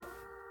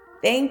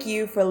Thank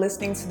you for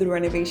listening to the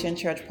Renovation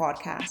Church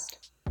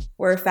podcast.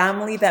 We're a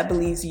family that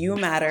believes you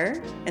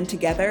matter, and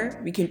together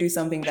we can do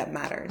something that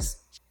matters.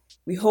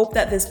 We hope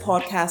that this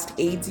podcast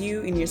aids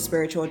you in your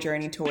spiritual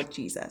journey toward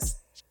Jesus.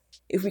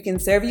 If we can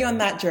serve you on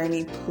that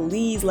journey,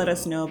 please let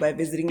us know by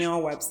visiting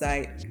our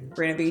website,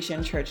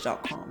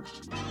 renovationchurch.com.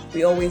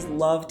 We always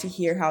love to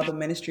hear how the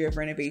ministry of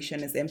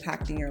renovation is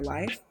impacting your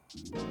life.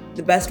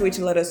 The best way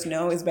to let us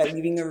know is by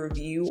leaving a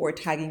review or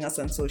tagging us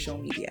on social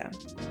media.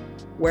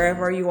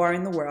 Wherever you are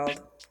in the world,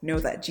 know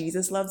that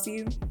Jesus loves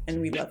you and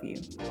we love you.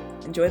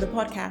 Enjoy the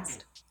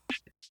podcast.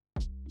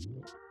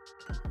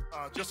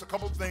 Just a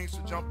couple of things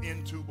to jump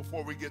into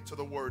before we get to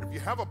the word. If you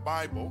have a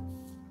Bible,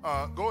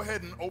 go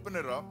ahead and open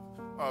it up,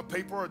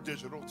 paper or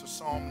digital, to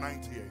Psalm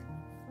 98.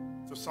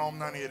 To Psalm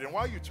 98. And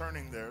while you're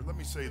turning there, let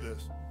me say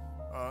this.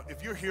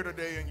 If you're here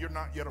today and you're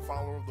not yet a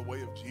follower of the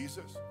way of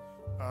Jesus,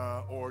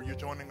 or you're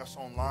joining us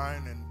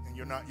online and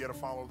you're not yet a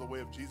follower of the way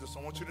of Jesus,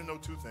 I want you to know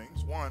two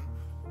things. One,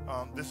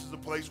 this is a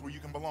place where you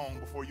can belong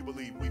before you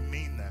believe. We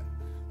mean that.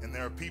 And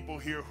there are people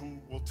here who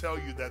will tell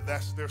you that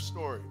that's their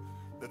story,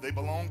 that they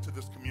belong to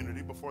this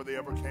community before they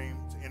ever came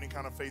to any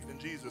kind of faith in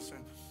Jesus.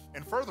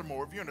 And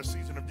furthermore, if you're in a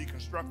season of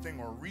deconstructing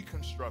or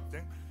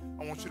reconstructing,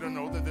 I want you to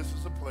know that this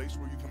is a place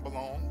where you can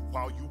belong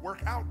while you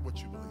work out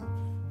what you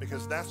believe,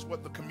 because that's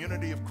what the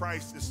community of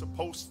Christ is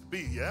supposed to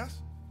be, yes?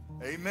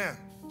 Amen.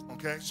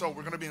 Okay, so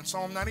we're going to be in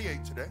Psalm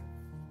 98 today,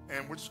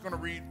 and we're just going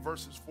to read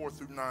verses 4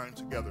 through 9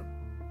 together.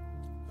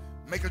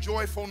 Make a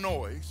joyful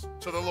noise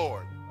to the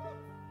Lord.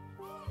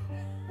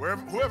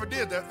 Whoever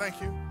did that, thank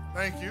you.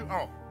 Thank you.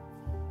 Oh,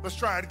 let's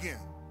try it again.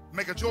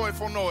 Make a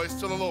joyful noise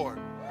to the Lord.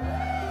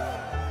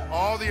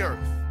 All the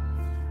earth.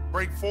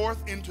 Break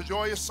forth into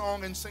joyous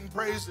song and sing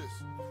praises.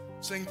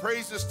 Sing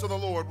praises to the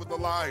Lord with the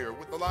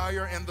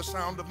lyre and the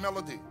sound of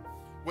melody,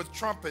 with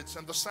trumpets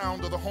and the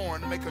sound of the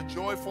horn. Make a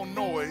joyful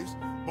noise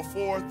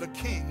before the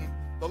King,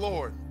 the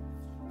Lord.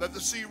 Let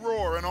the sea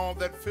roar and all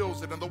that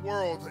fills it, and the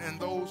world and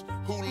those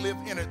who live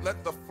in it.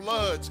 Let the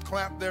floods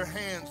clap their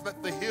hands.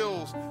 Let the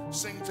hills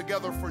sing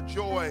together for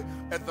joy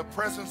at the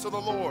presence of the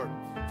Lord.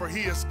 For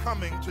he is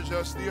coming to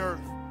judge the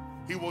earth.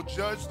 He will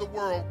judge the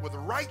world with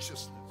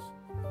righteousness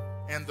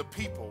and the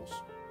peoples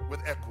with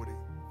equity.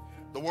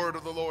 The word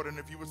of the Lord. And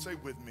if you would say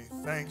with me,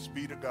 thanks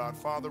be to God.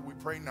 Father, we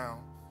pray now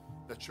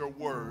that your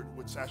word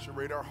would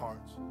saturate our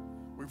hearts.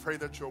 We pray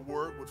that your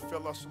word would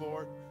fill us,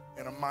 Lord,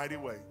 in a mighty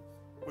way.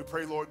 We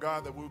pray, Lord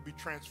God, that we would be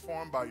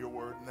transformed by your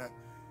word, and that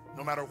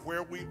no matter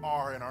where we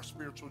are in our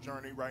spiritual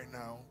journey right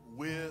now,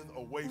 with,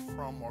 away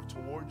from, or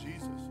toward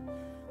Jesus,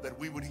 that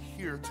we would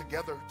hear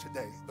together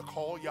today the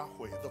call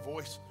Yahweh, the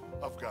voice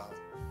of God,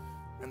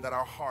 and that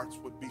our hearts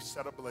would be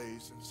set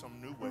ablaze in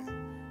some new way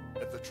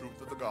at the truth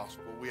of the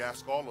gospel. We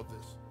ask all of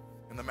this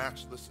in the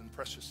matchless and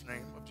precious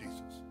name of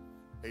Jesus.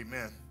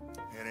 Amen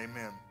and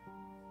amen.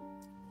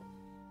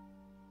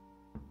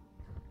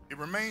 It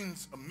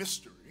remains a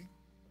mystery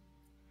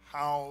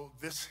how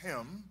this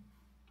hymn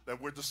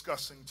that we're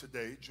discussing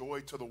today, Joy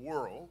to the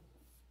World,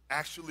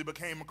 actually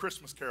became a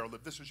Christmas carol.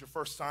 If this is your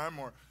first time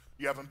or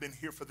you haven't been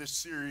here for this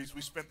series,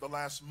 we spent the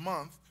last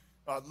month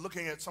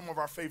looking at some of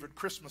our favorite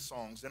Christmas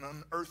songs and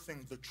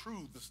unearthing the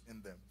truths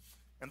in them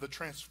and the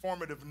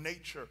transformative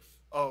nature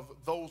of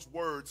those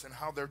words and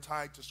how they're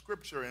tied to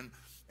Scripture.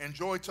 And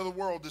Joy to the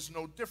World is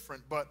no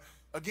different. But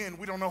again,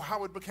 we don't know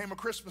how it became a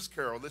Christmas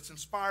carol. It's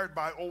inspired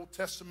by Old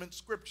Testament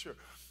Scripture.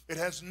 It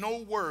has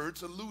no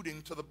words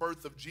alluding to the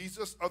birth of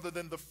Jesus other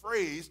than the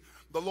phrase,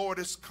 the Lord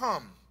is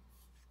come.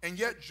 And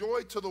yet,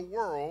 Joy to the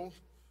World,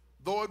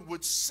 though it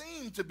would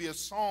seem to be a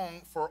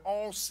song for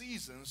all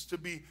seasons, to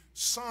be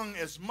sung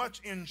as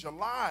much in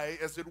July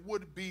as it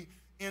would be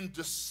in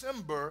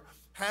December,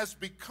 has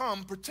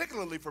become,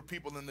 particularly for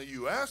people in the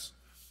U.S.,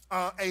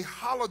 a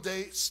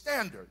holiday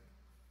standard.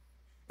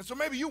 And so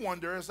maybe you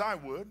wonder, as I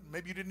would,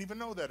 maybe you didn't even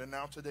know that, and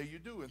now today you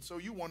do. And so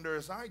you wonder,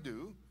 as I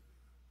do,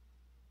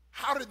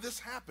 how did this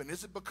happen?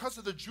 Is it because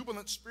of the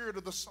jubilant spirit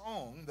of the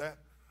song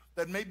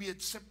that maybe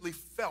it simply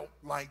felt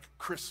like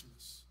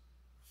Christmas?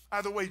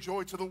 Either way,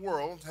 Joy to the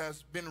World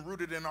has been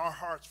rooted in our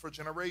hearts for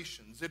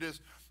generations. It is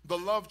the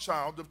love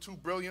child of two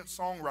brilliant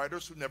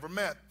songwriters who never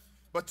met,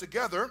 but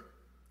together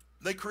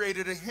they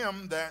created a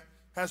hymn that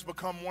has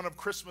become one of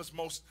Christmas'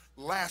 most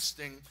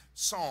lasting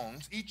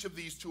songs. Each of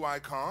these two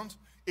icons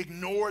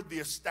ignored the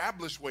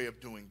established way of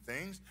doing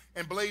things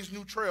and blazed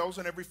new trails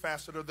in every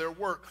facet of their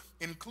work,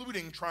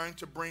 including trying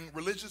to bring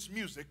religious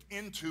music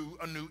into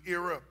a new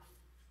era.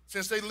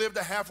 Since they lived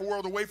a half a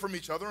world away from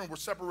each other and were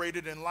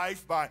separated in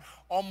life by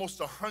almost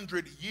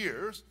 100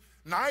 years,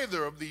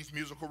 neither of these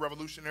musical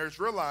revolutionaries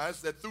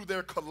realized that through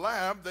their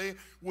collab, they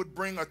would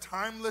bring a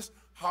timeless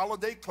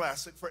holiday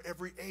classic for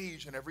every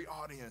age and every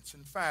audience.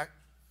 In fact,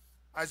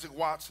 Isaac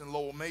Watts and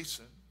Lowell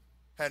Mason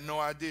had no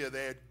idea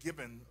they had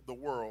given the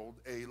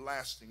world a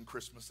lasting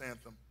Christmas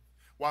anthem.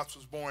 Watts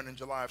was born in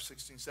July of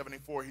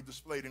 1674. He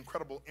displayed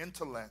incredible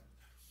intellect,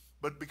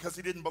 but because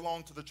he didn't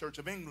belong to the Church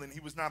of England, he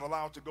was not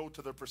allowed to go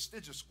to the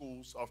prestigious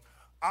schools of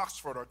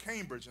Oxford or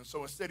Cambridge, and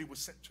so instead he was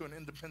sent to an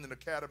independent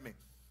academy.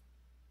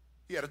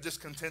 He had a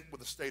discontent with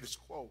the status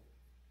quo.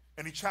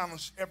 And he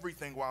challenged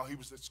everything while he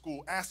was at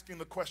school, asking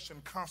the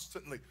question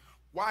constantly,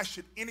 why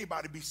should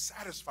anybody be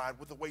satisfied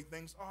with the way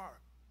things are?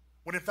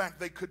 When in fact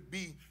they could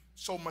be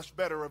so much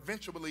better.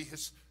 Eventually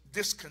his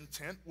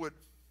discontent would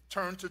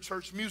turn to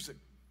church music.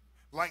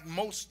 Like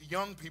most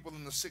young people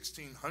in the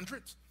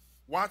 1600s,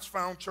 Watts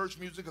found church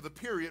music of the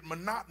period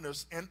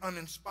monotonous and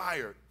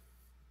uninspired.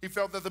 He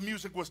felt that the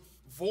music was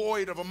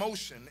void of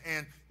emotion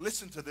and,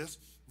 listen to this,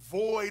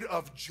 void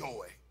of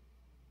joy.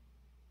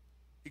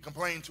 He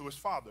complained to his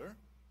father,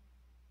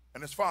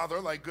 and his father,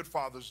 like good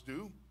fathers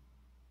do,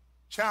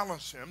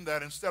 challenged him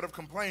that instead of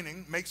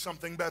complaining, make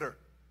something better.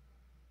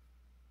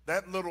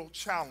 That little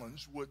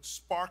challenge would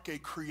spark a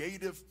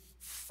creative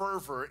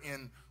fervor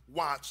in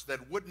Watts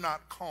that would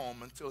not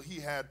calm until he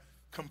had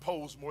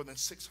composed more than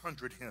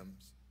 600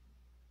 hymns.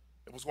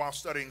 It was while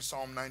studying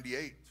Psalm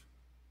 98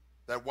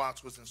 that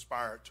Watts was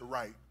inspired to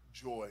write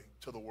Joy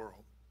to the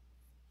World.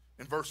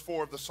 In verse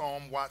 4 of the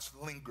psalm, Watts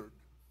lingered,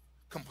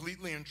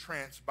 completely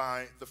entranced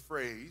by the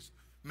phrase,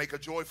 make a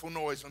joyful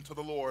noise unto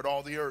the Lord,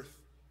 all the earth.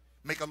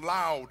 Make a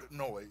loud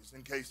noise,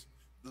 in case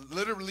it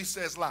literally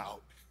says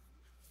loud.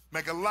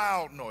 Make a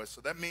loud noise.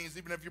 So that means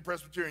even if you're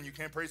Presbyterian, you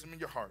can't praise him in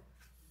your heart.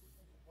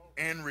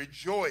 And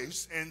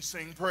rejoice and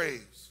sing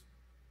praise.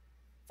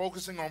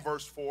 Focusing on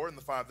verse 4 and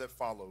the 5 that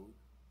followed,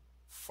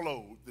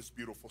 flowed this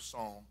beautiful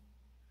song.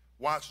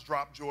 Watts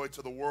dropped Joy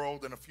to the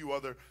World and a few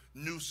other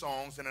new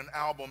songs in an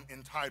album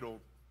entitled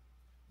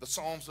The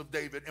Psalms of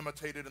David,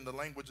 imitated in the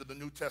language of the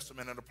New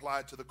Testament and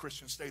applied to the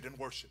Christian state and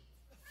worship.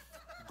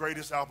 The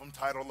greatest album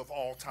title of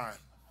all time.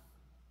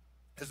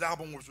 His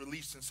album was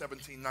released in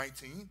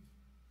 1719,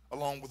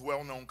 along with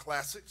well-known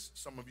classics.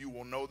 Some of you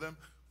will know them.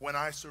 When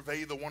I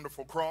Survey the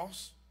Wonderful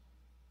Cross,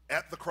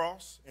 At the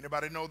Cross.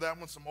 Anybody know that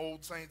one? Some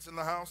old saints in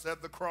the house.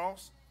 At the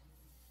Cross.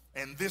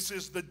 And This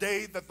Is the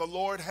Day That the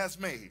Lord Has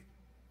Made.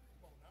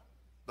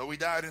 Though he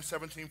died in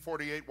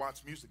 1748,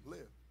 Watts' music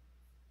lived.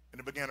 And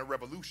it began a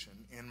revolution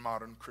in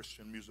modern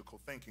Christian musical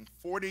thinking.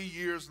 40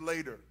 years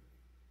later,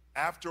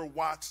 after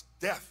Watts'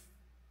 death,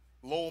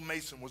 Lowell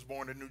Mason was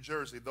born in New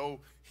Jersey.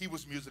 Though he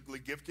was musically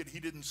gifted, he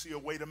didn't see a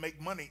way to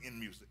make money in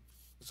music.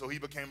 So he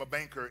became a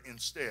banker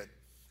instead.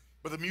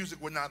 But the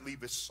music would not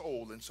leave his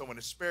soul, and so in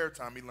his spare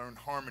time, he learned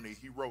harmony.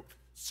 He wrote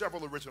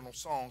several original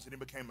songs, and he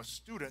became a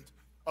student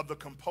of the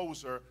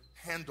composer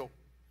Handel.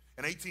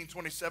 In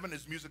 1827,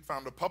 his music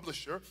found a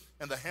publisher,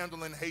 and the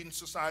Handel and Haydn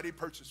Society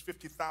purchased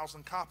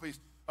 50,000 copies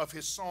of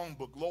his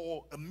songbook.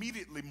 Lowell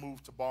immediately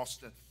moved to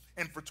Boston,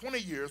 and for 20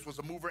 years was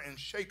a mover and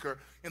shaker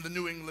in the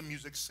New England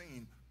music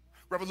scene.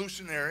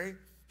 Revolutionary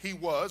he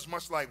was,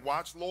 much like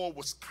Watts, Lowell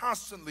was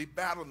constantly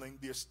battling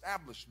the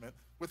establishment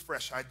with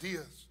fresh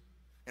ideas.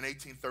 In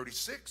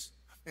 1836,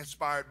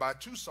 inspired by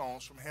two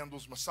songs from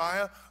Handel's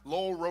Messiah,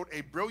 Lowell wrote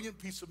a brilliant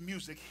piece of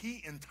music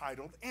he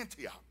entitled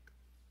Antioch.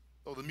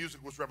 Though the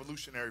music was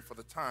revolutionary for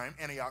the time,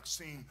 Antioch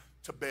seemed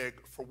to beg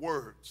for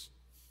words.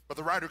 But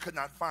the writer could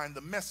not find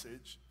the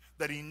message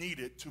that he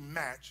needed to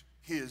match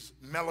his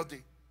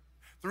melody.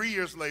 3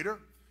 years later,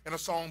 in a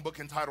songbook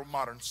entitled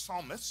Modern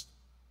Psalmist,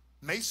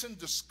 Mason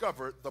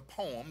discovered the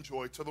poem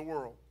Joy to the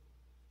World.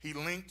 He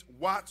linked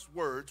Watts'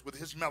 words with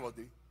his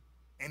melody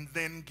and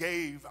then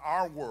gave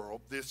our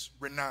world this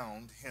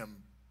renowned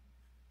hymn.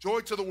 Joy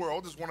to the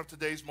World is one of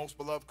today's most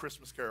beloved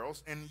Christmas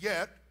carols, and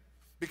yet,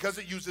 because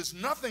it uses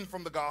nothing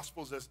from the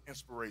Gospels as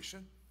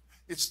inspiration,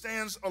 it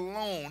stands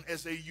alone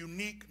as a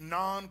unique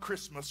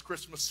non-Christmas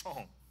Christmas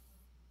song.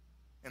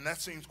 And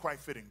that seems quite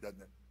fitting,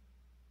 doesn't it?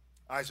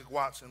 Isaac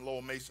Watts and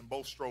Lowell Mason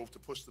both strove to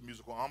push the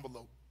musical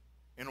envelope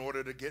in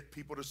order to get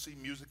people to see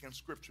music and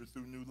scripture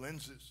through new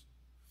lenses.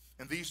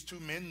 And these two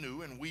men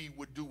knew, and we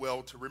would do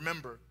well to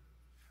remember,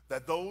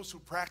 that those who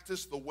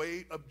practice the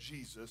way of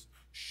Jesus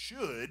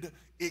should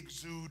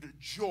exude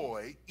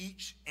joy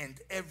each and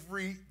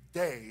every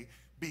day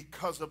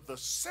because of the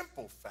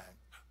simple fact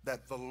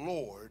that the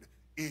Lord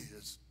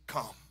is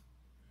come.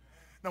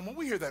 Now, when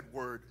we hear that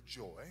word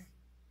joy,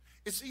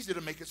 it's easy to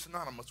make it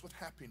synonymous with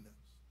happiness.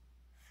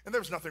 And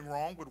there's nothing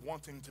wrong with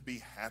wanting to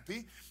be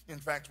happy. In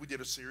fact, we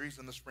did a series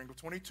in the spring of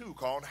 22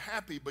 called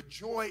Happy, but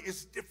joy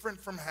is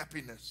different from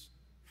happiness.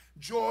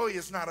 Joy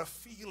is not a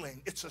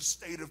feeling, it's a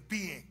state of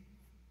being.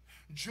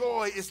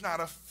 Joy is not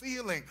a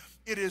feeling,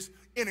 it is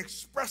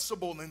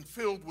inexpressible and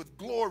filled with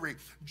glory.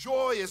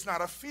 Joy is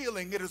not a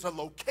feeling, it is a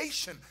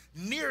location,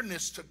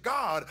 nearness to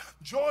God.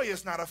 Joy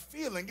is not a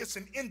feeling, it's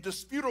an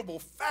indisputable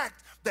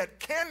fact that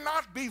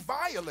cannot be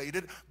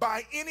violated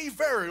by any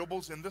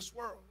variables in this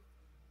world.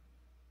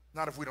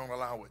 Not if we don't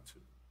allow it to.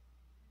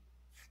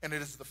 And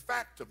it is the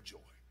fact of joy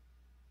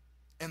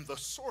and the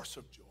source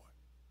of joy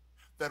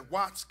that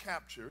Watts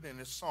captured in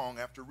his song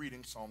after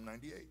reading Psalm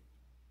 98.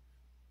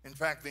 In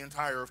fact, the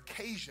entire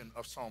occasion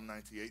of Psalm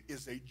 98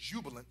 is a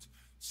jubilant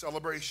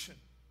celebration.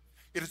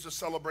 It is a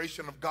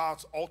celebration of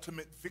God's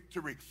ultimate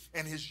victory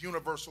and his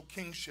universal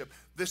kingship.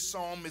 This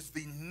psalm is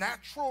the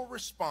natural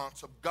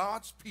response of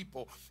God's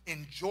people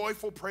in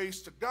joyful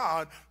praise to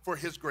God for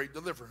his great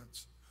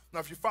deliverance. Now,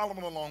 if you're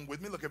following along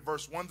with me, look at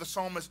verse 1. The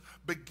psalmist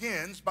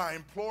begins by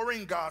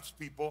imploring God's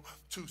people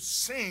to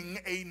sing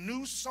a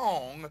new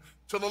song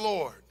to the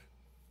Lord.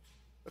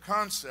 The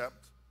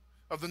concept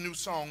of the new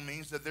song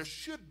means that there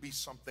should be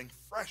something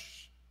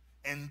fresh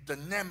and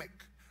dynamic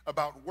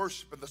about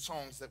worship in the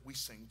songs that we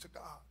sing to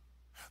God.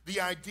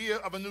 The idea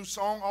of a new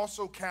song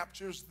also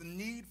captures the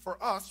need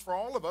for us, for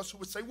all of us who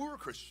would say we were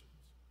Christians,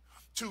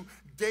 to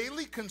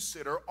daily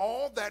consider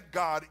all that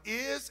God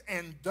is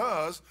and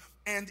does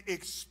and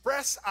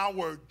express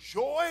our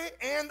joy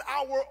and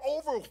our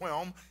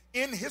overwhelm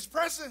in his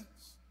presence.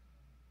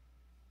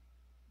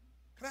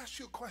 Can I ask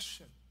you a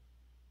question?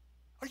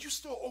 Are you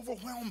still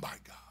overwhelmed by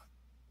God?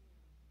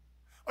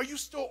 Are you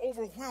still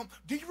overwhelmed?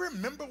 Do you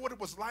remember what it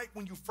was like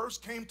when you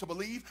first came to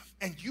believe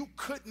and you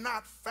could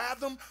not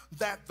fathom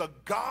that the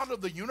God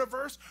of the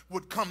universe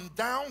would come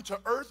down to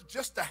earth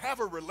just to have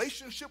a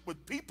relationship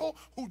with people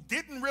who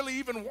didn't really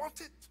even want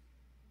it?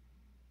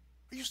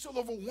 Are you still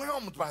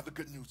overwhelmed by the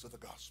good news of the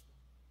gospel?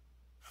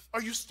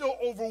 Are you still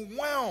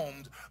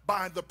overwhelmed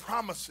by the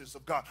promises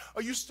of God?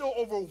 Are you still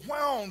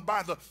overwhelmed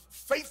by the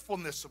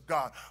faithfulness of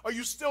God? Are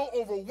you still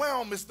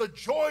overwhelmed? Is the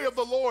joy of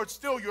the Lord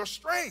still your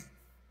strength?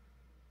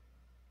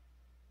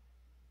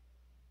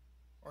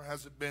 Or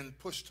has it been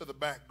pushed to the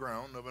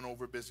background of an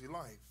overbusy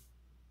life?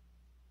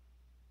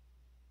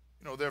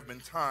 You know, there have been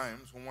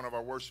times when one of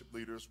our worship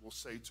leaders will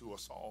say to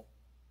us all,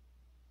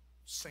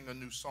 sing a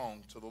new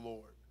song to the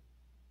Lord.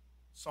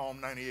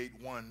 Psalm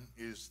 98:1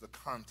 is the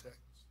context.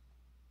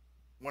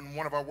 When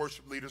one of our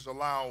worship leaders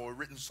allow a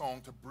written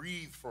song to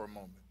breathe for a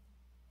moment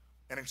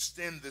and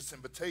extend this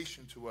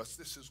invitation to us,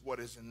 this is what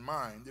is in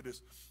mind. It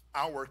is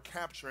our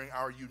capturing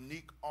our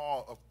unique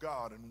awe of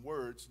God in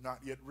words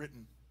not yet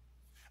written.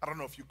 I don't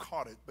know if you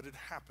caught it, but it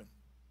happened.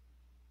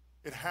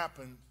 It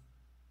happened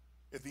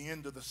at the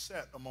end of the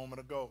set a moment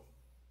ago,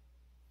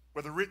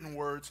 where the written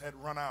words had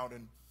run out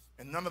and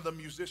none of the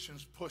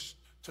musicians pushed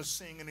to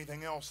sing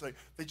anything else.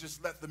 They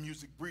just let the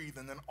music breathe,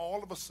 and then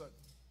all of a sudden,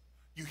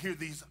 you hear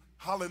these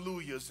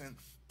hallelujahs and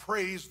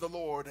praise the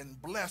Lord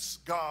and bless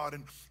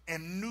God,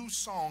 and new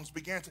songs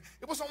began to,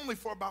 it was only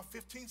for about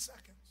 15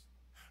 seconds.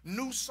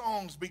 New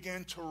songs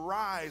began to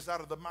rise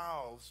out of the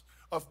mouths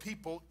of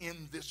people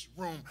in this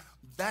room.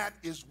 That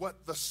is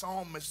what the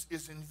psalmist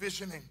is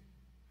envisioning.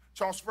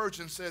 Charles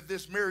Spurgeon said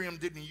this: Miriam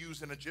didn't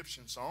use an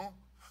Egyptian song.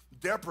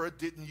 Deborah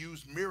didn't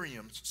use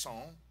Miriam's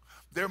song.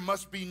 There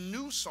must be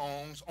new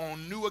songs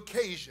on new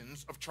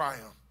occasions of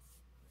triumph.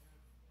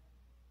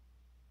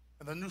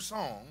 And the new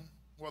song,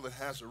 well, it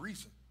has a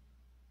reason.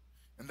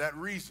 And that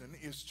reason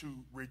is to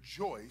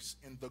rejoice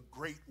in the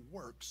great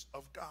works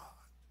of God.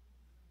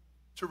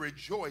 To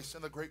rejoice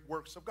in the great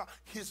works of God,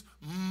 his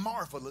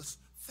marvelous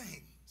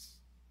things.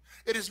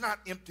 It is not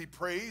empty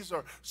praise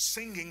or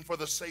singing for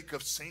the sake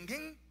of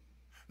singing.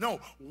 No,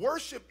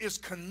 worship is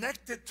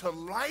connected to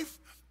life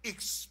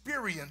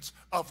experience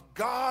of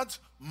God's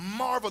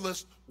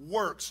marvelous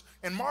works.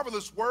 And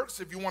marvelous works,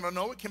 if you want to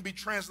know, it can be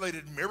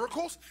translated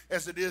miracles,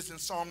 as it is in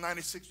Psalm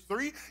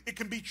 96:3. It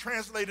can be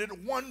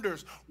translated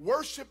wonders.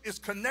 Worship is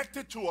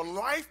connected to a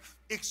life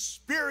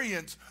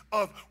experience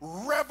of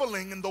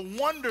reveling in the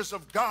wonders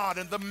of God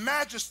and the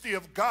majesty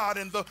of God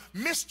and the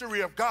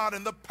mystery of God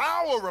and the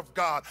power of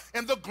God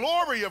and the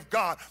glory of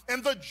God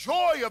and the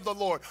joy of the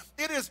Lord.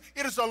 It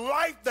is a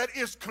life that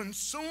is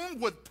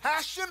consumed with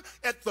passion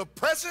at the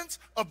presence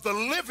of the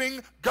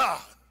living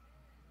God.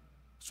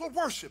 That's what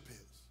worship is.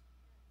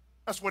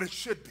 That's what it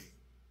should be.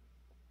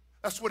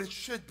 That's what it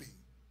should be.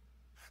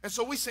 And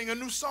so we sing a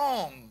new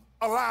song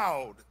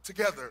aloud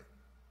together,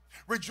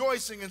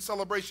 rejoicing in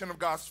celebration of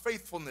God's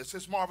faithfulness,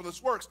 his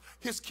marvelous works,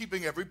 his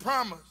keeping every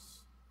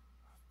promise.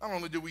 Not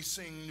only do we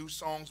sing new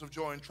songs of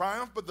joy and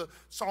triumph, but the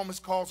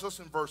psalmist calls us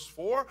in verse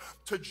 4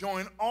 to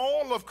join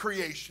all of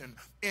creation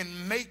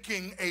in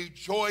making a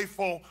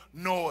joyful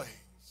noise.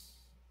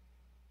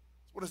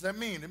 What does that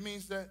mean? It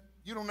means that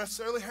you don't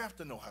necessarily have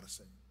to know how to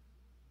sing.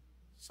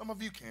 Some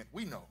of you can't.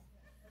 We know.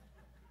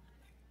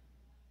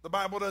 The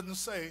Bible doesn't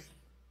say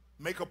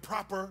make a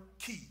proper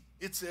key.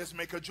 It says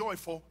make a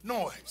joyful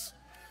noise.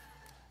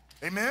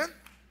 Amen?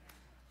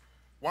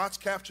 Watts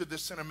captured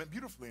this sentiment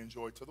beautifully in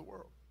Joy to the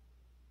World.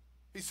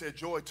 He said,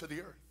 joy to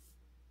the earth,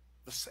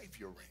 the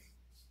Savior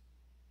reigns.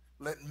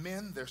 Let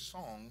men their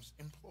songs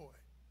employ,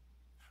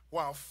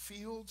 while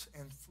fields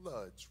and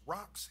floods,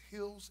 rocks,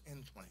 hills,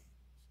 and plains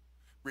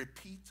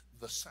repeat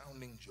the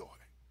sounding joy.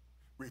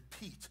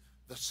 Repeat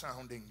the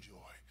sounding joy.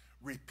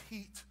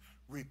 Repeat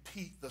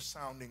the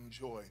sounding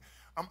joy.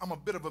 I'm a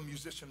bit of a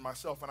musician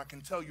myself, and I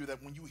can tell you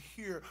that when you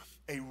hear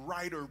a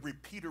writer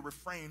repeat a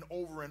refrain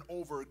over and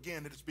over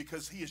again, it is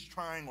because he is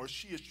trying or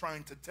she is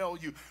trying to tell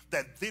you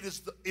that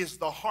this is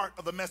the heart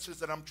of the message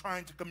that I'm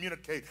trying to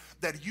communicate,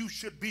 that you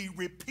should be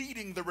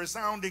repeating the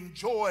resounding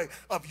joy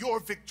of your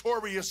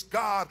victorious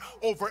God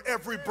over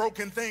every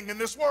broken thing in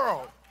this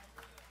world.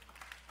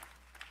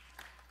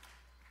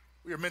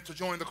 We are meant to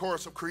join the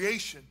chorus of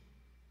creation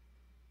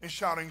in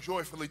shouting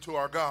joyfully to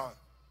our God.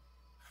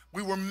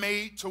 We were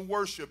made to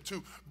worship,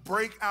 to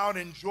break out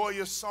in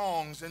joyous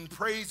songs and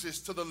praises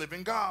to the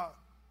living God.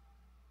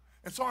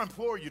 And so I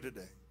implore you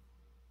today,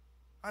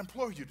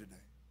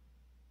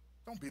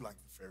 don't be like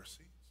the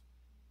Pharisees.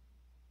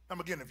 Now,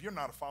 again, if you're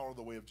not a follower of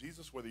the way of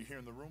Jesus, whether you're here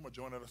in the room or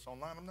joining us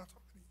online, I'm not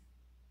talking to you.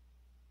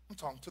 I'm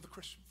talking to the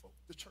Christian folk,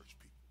 the church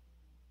people.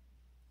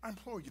 I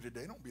implore you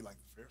today, don't be like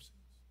the Pharisees.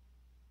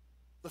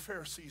 The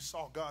Pharisees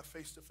saw God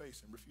face to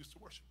face and refused to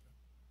worship him.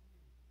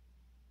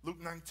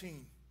 Luke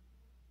 19,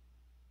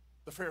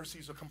 the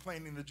Pharisees are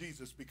complaining to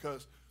Jesus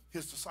because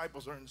his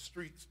disciples are in the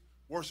streets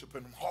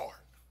worshiping him hard.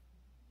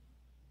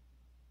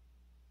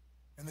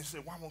 And they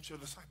said, why won't your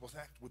disciples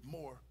act with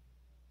more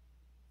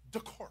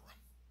decorum?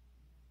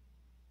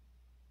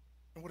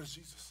 And what does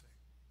Jesus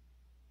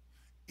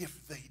say?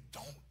 If they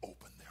don't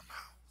open their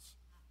mouths,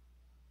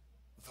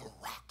 the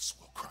rocks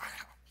will cry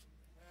out.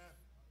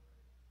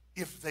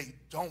 If they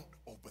don't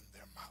open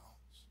their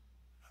mouths,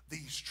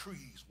 these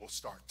trees will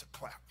start to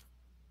clap.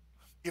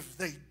 If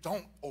they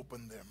don't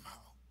open their mouths,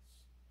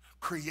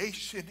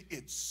 creation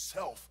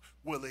itself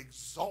will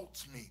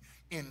exalt me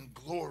in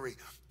glory.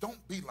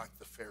 Don't be like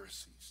the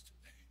Pharisees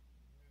today.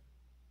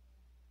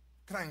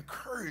 Can I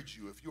encourage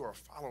you, if you are a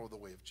follower of the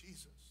way of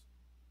Jesus,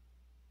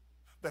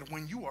 that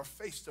when you are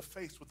face to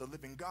face with the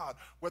living God,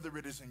 whether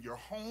it is in your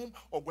home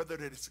or whether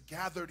it is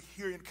gathered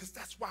here, because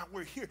that's why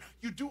we're here,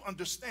 you do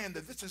understand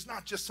that this is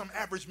not just some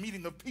average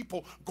meeting of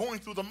people going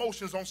through the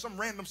motions on some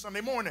random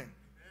Sunday morning.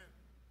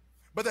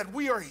 But that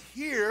we are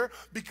here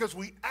because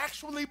we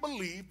actually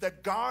believe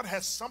that God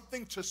has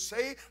something to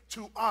say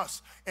to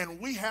us, and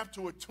we have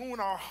to attune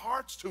our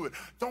hearts to it.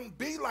 Don't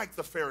be like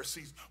the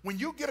Pharisees. When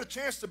you get a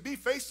chance to be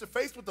face to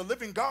face with the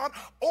living God,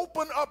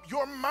 open up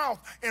your mouth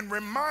and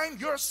remind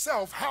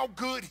yourself how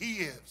good he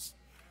is.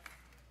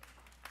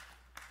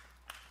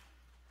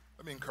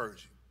 Let me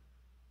encourage you.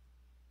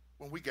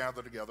 When we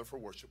gather together for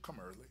worship, come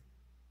early.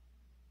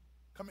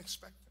 Come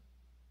expectant.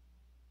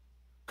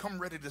 Come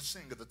ready to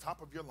sing at the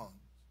top of your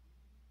lungs.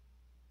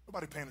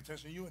 Nobody paying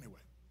attention to you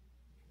anyway.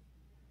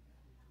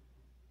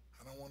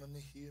 I don't want them to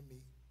hear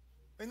me.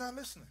 They're not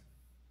listening.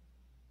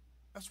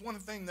 That's one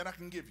thing that I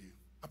can give you.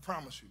 I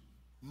promise you,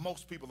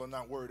 most people are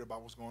not worried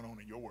about what's going on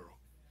in your world,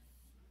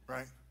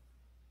 right?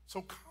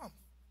 So come.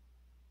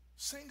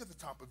 Sing at the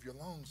top of your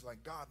lungs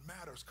like God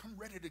matters. Come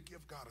ready to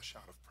give God a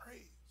shout of praise.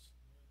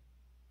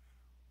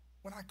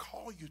 When I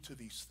call you to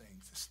these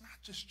things, it's not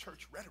just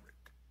church rhetoric.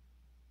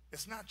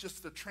 It's not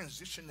just the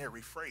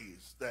transitionary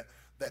phrase that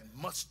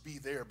must be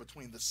there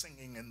between the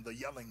singing and the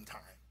yelling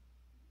time.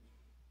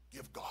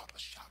 Give God a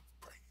shout of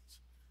praise.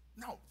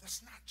 No,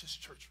 that's not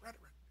just church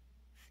rhetoric.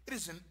 It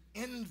is an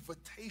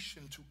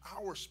invitation to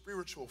our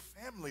spiritual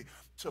family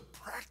to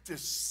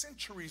practice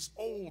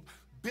centuries-old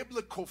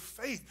biblical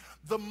faith.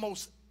 The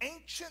most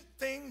ancient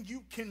thing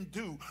you can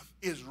do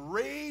is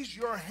raise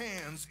your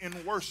hands in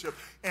worship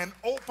and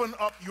open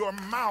up your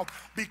mouth,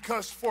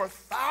 because for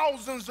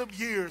thousands of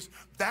years,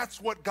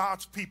 that's what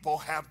God's people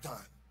have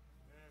done.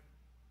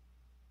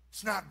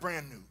 It's not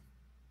brand new.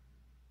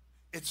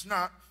 It's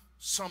not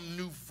some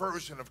new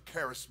version of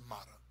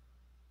charismata.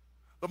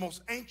 The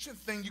most ancient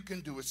thing you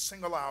can do is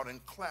sing aloud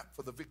and clap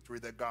for the victory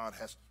that God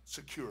has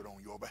secured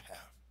on your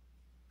behalf.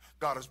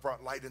 God has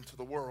brought light into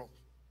the world.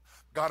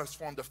 God has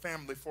formed a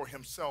family for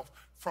himself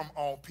from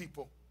all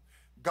people.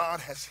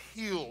 God has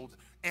healed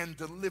and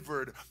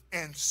delivered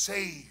and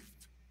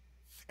saved.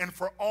 And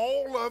for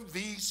all of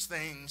these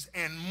things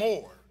and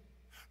more,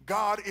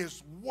 God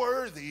is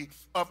worthy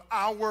of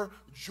our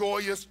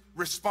joyous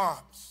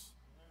response.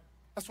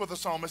 That's what the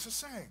psalmist is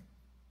saying.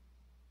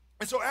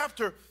 And so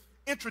after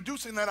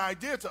introducing that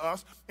idea to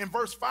us, in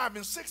verse 5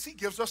 and 6, he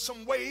gives us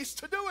some ways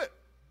to do it.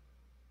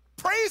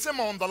 Praise him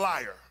on the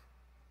lyre.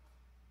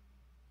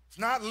 It's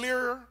not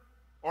lyre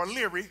or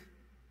leery,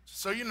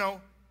 so you know.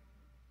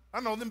 I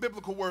know them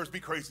biblical words be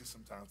crazy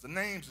sometimes. The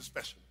names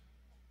especially,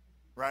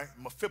 right?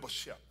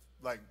 Mephibosheth.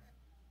 Like,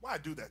 why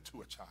do that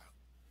to a child?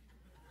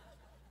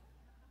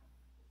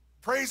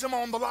 Praise him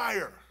on the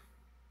lyre.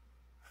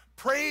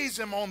 Praise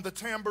him on the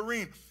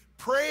tambourine.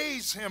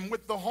 Praise him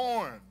with the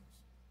horns.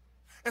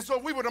 And so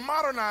if we were to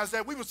modernize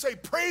that, we would say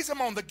praise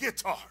him on the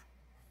guitar.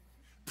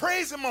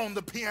 Praise him on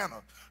the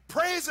piano.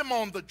 Praise him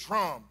on the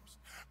drums.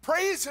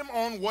 Praise him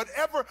on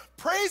whatever,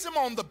 praise him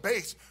on the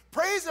bass.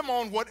 Praise him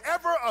on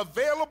whatever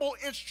available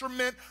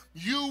instrument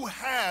you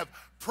have.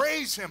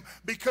 Praise him,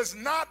 because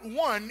not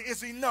one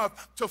is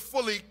enough to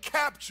fully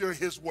capture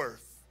his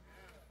worth.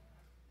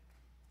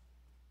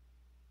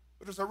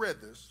 But as I read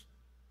this,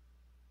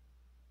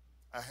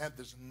 I had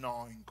this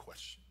gnawing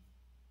question.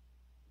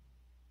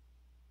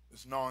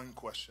 This gnawing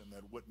question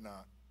that would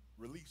not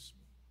release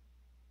me.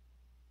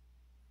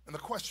 And the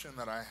question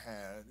that I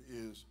had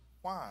is,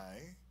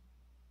 why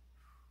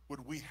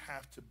would we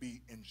have to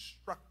be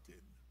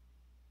instructed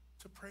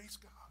to praise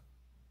God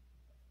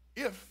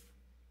if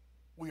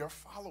we are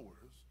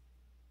followers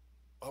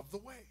of the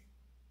way?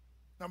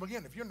 Now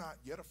again, if you're not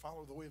yet a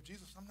follower of the way of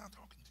Jesus, I'm not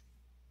talking to you.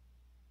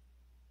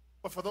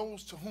 But for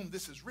those to whom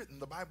this is written,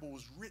 the Bible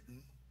was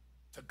written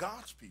to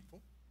God's people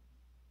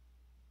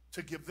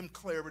to give them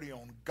clarity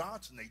on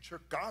God's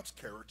nature, God's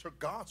character,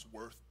 God's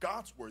worth,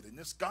 God's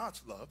worthiness,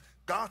 God's love,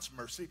 God's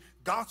mercy,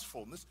 God's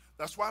fullness.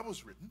 That's why it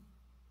was written.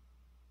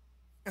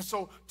 And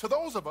so to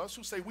those of us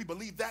who say we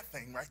believe that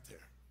thing right there,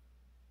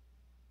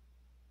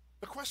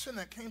 The question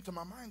that came to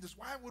my mind is,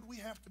 why would we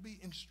have to be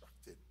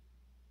instructed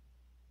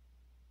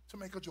to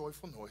make a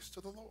joyful noise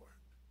to the Lord?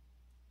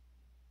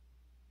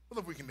 Well,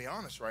 if we can be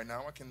honest right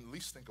now, I can at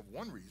least think of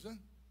one reason.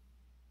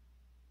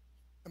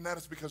 And that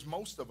is because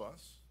most of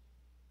us,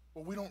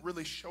 well, we don't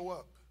really show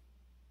up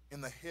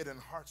in the head and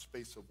heart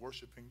space of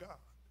worshiping God.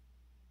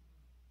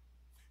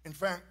 In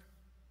fact,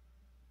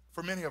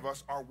 for many of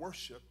us, our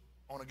worship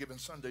on a given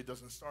Sunday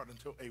doesn't start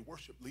until a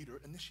worship leader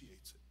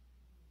initiates it.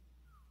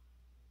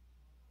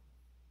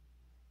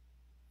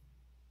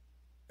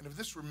 And if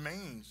this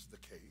remains the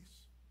case,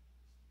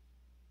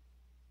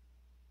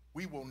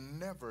 we will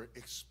never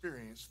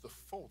experience the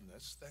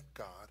fullness that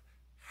God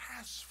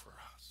has for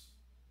us.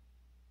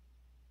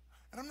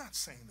 And I'm not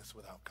saying this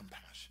without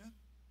compassion.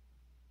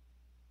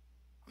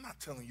 I'm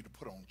not telling you to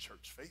put on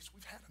church face.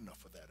 We've had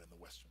enough of that in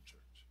the Western church.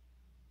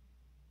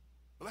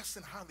 Blessed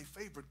and highly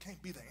favored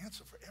can't be the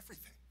answer for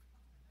everything.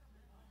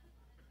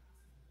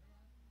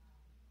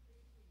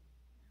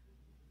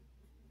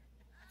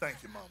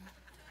 Thank you, Mama.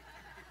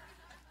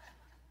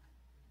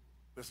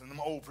 Listen,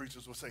 them old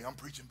preachers will say, I'm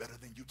preaching better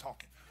than you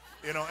talking.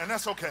 You know, and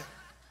that's okay,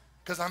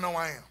 because I know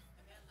I am.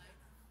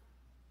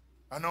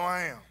 I know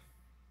I am.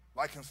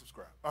 Like and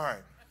subscribe. All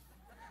right.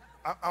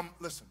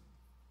 Listen,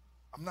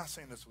 I'm not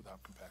saying this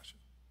without compassion.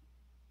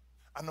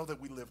 I know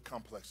that we live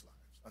complex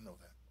lives. I know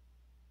that.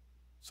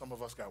 Some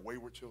of us got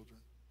wayward children.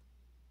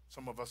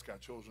 Some of us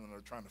got children that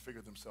are trying to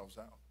figure themselves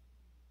out.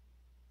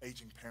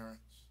 Aging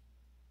parents.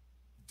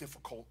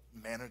 Difficult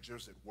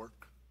managers at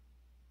work.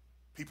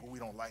 People we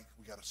don't like,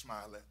 we got to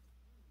smile at.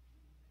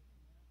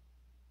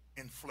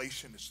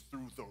 Inflation is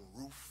through the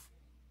roof.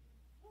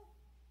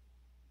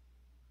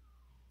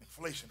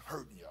 Inflation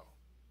hurting y'all.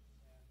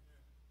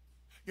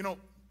 You know,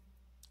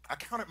 I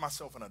counted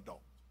myself an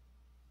adult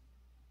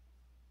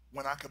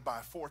when I could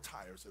buy 4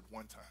 tires at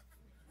one time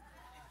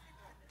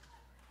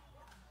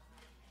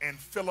and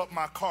fill up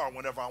my car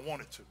whenever I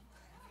wanted to.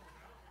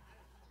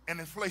 And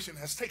inflation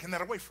has taken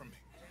that away from me.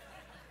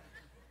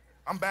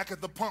 I'm back at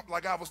the pump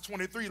like I was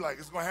 23, like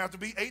it's going to have to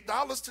be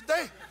 $8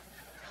 today.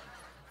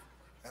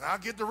 And I'll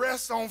get the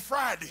rest on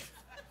Friday.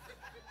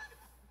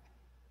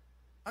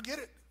 I get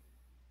it.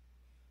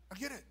 I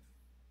get it.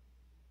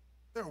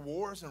 There are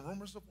wars and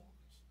rumors of wars.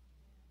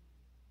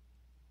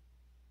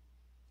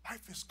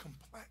 Life is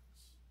complex.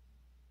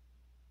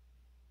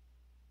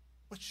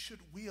 But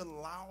should we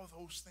allow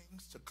those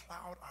things to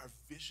cloud our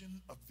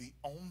vision of the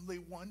only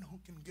one who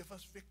can give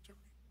us victory?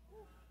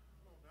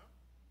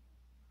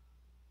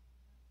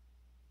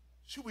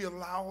 Should we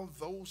allow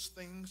those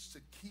things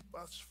to keep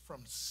us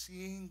from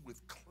seeing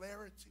with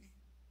clarity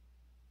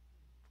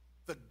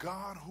the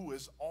God who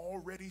has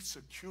already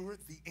secured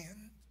the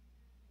end?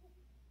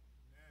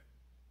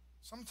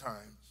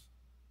 Sometimes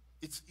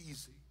it's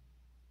easy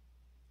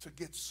to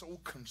get so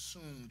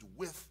consumed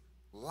with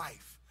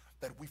life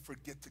that we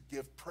forget to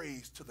give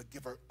praise to the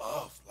giver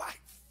of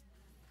life.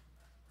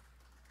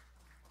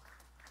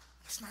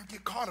 Let's not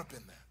get caught up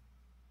in that.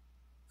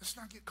 Let's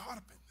not get caught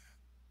up in that.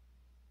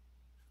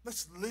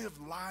 Let's live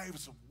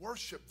lives of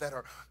worship that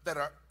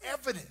are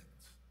evident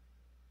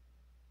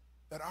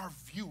that our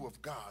view of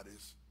God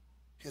is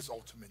his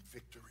ultimate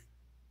victory.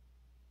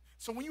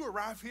 So when you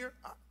arrive here,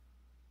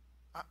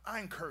 I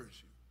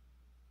encourage you.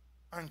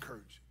 I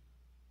encourage you.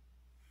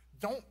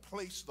 Don't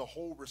place the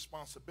whole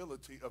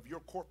responsibility of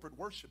your corporate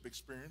worship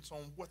experience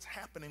on what's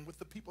happening with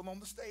the people on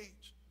the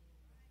stage.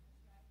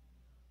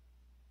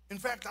 In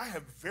fact, I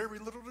have very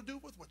little to do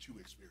with what you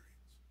experience,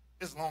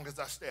 as long as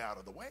I stay out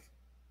of the way.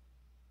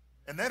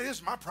 And that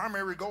is my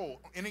primary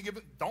goal.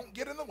 Don't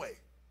get in the way,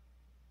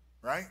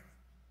 right?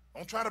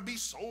 Don't try to be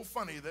so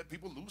funny that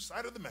people lose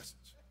sight of the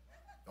message.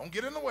 Don't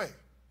get in the way.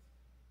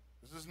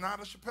 This is not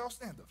a Chappelle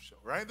stand-up show,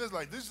 right? These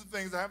are the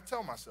things I have to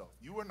tell myself.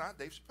 You are not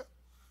Dave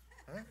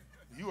Chappelle, right?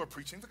 You are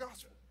preaching the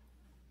gospel.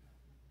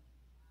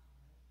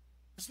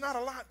 It's not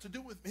a lot to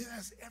do with, it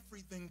has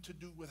everything to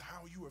do with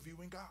how you are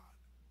viewing God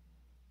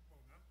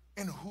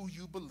and who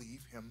you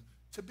believe him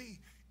to be.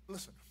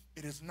 Listen,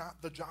 it is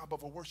not the job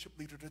of a worship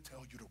leader to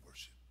tell you to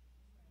worship.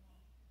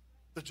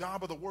 The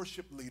job of the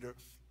worship leader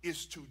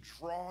is to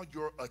draw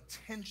your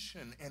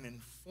attention and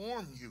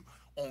inform you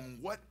on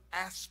what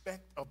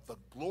aspect of the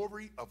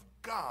glory of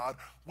God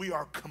we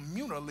are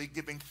communally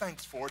giving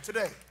thanks for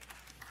today.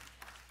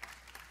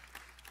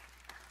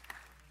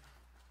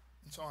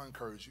 And so I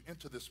encourage you,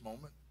 enter this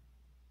moment,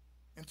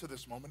 enter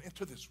this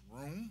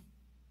room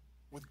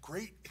with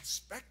great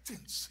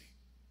expectancy.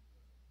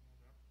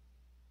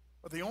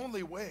 But the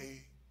only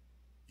way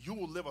you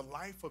will live a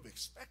life of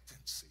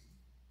expectancy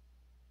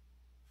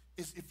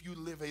is if you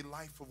live a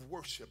life of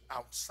worship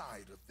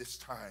outside of this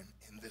time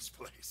in this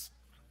place.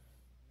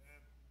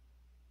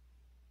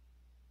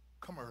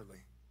 Come early,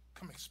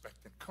 come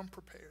expectant, come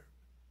prepared.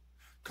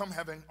 Come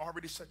having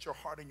already set your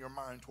heart and your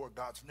mind toward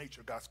God's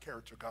nature, God's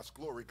character, God's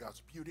glory,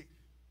 God's beauty.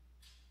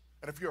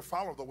 And if you're a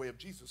follower of the way of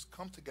Jesus,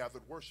 come to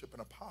gathered worship in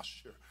a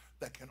posture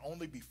that can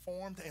only be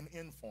formed and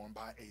informed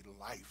by a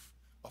life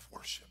of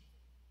worship.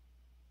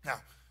 Now,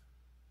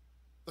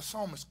 the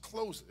psalmist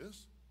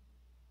closes.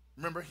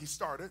 Remember, he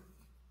started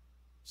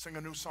sing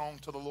a new song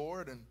to the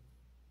Lord, and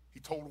he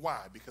told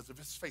why. Because of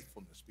his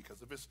faithfulness,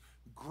 because of his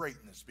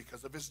greatness,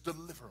 because of his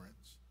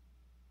deliverance.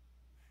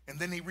 And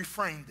then he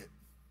reframed it.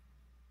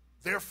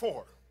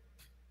 Therefore,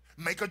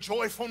 make a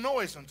joyful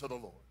noise unto the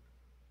Lord.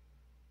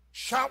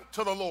 Shout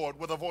to the Lord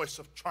with a voice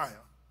of triumph.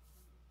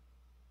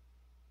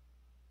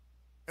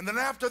 And then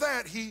after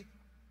that, he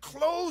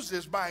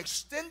closes by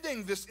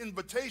extending this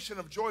invitation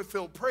of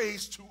joy-filled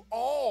praise to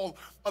all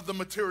of the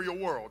material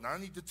world. Now, I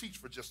need to teach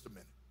for just a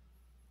minute.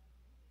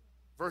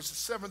 Verses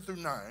 7 through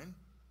 9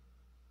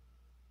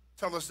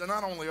 tell us that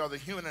not only are the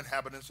human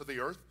inhabitants of the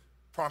earth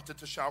prompted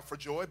to shout for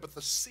joy, but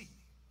the sea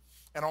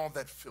and all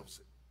that fills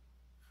it,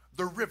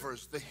 the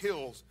rivers, the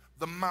hills,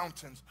 the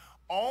mountains,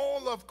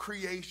 all of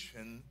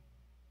creation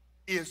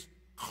is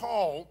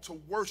called to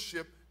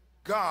worship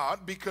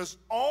God, because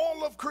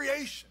all of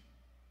creation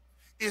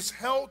is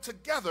held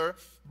together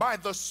by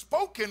the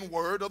spoken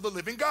word of the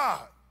living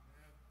God.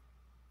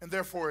 And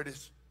therefore it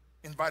is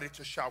invited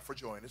to shout for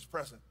joy in his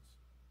presence.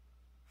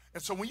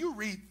 And so when you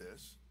read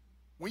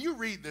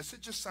this,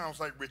 it just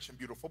sounds like rich and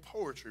beautiful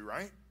poetry,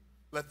 right?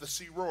 Let the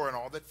sea roar and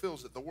all that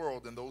fills it, the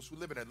world and those who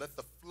live in it. Let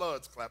the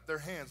floods clap their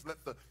hands.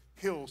 Let the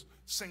hills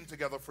sing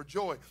together for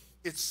joy.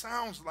 It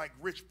sounds like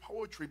rich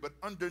poetry, but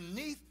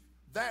underneath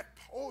that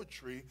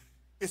poetry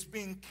is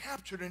being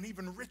captured in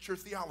even richer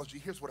theology.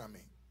 Here's what I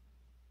mean.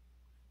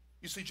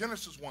 You see,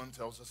 Genesis 1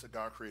 tells us that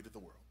God created the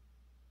world.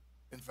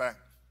 In fact,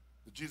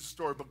 the Jesus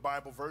Storybook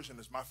Bible version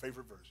is my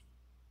favorite version.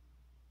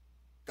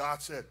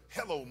 God said,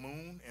 hello,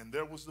 moon, and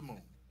there was the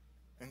moon.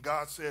 And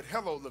God said,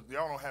 hello, look,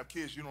 y'all don't have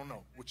kids, you don't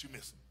know what you're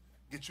missing.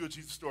 Get you a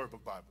Jesus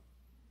Storybook Bible.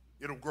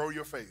 It'll grow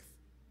your faith.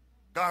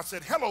 God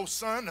said, hello,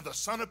 sun, and the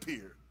sun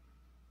appeared,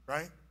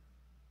 right?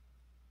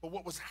 But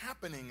what was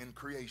happening in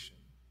creation,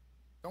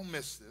 don't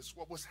miss this,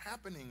 what was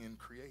happening in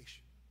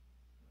creation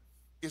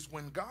is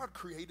when God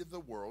created the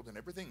world and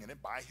everything in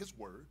it by his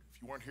word.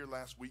 If you weren't here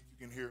last week,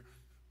 you can hear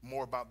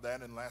more about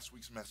that in last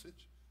week's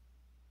message.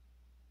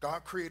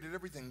 God created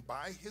everything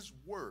by his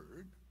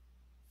word,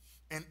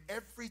 and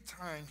every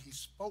time he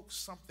spoke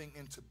something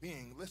into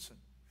being, listen,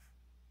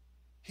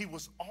 he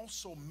was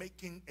also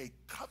making a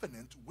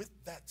covenant with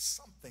that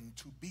something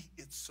to be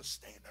its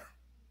sustainer.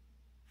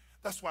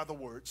 That's why the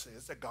word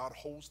says that God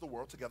holds the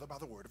world together by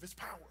the word of his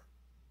power.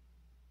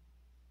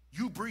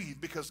 You breathe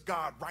because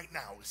God right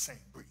now is saying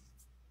breathe.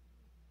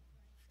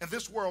 And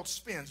this world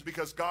spins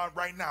because God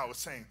right now is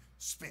saying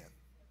spin.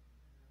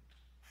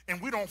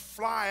 And we don't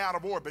fly out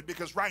of orbit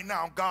because right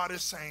now God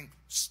is saying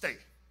stay.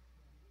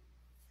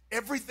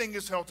 Everything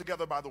is held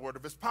together by the word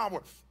of his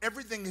power.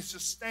 Everything is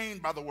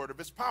sustained by the word of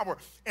his power.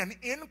 And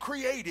in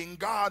creating,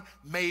 God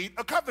made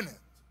a covenant.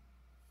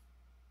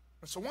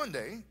 And so one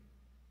day,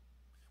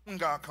 when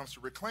God comes to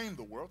reclaim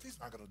the world, he's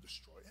not going to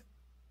destroy it.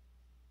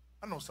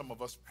 I know some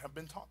of us have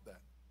been taught that.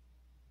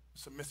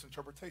 It's a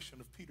misinterpretation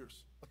of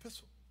Peter's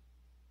epistle.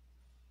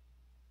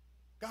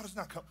 God is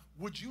not come.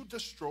 Would you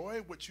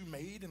destroy what you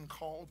made and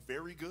called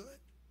very good?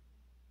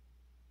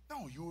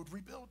 No, you would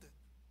rebuild it.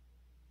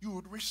 You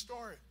would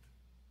restore it.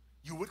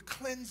 You would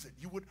cleanse it.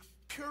 You would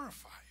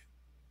purify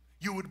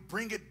it. You would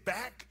bring it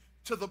back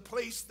to the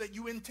place that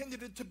you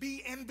intended it to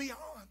be and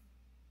beyond.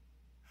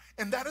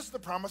 And that is the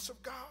promise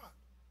of God.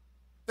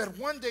 That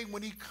one day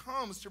when he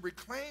comes to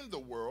reclaim the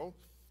world,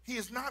 he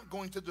is not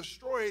going to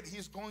destroy it. He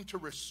is going to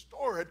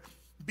restore it,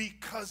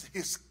 because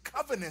his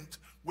covenant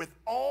with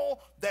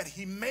all that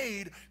he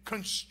made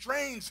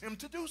constrains him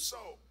to do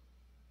so.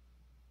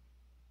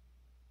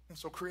 And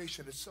so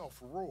creation itself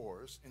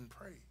roars in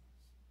praise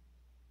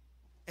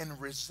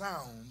and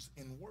resounds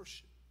in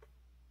worship,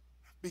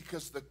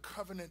 because the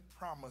covenant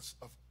promise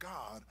of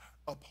God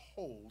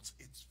upholds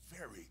its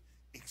very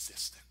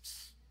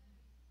existence.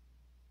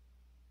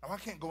 Now, I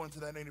can't go into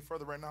that any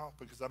further right now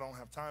because I don't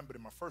have time, but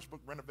in my first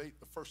book, Renovate,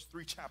 the first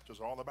 3 chapters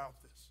are all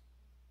about this.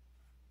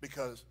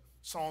 Because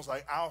songs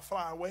like I'll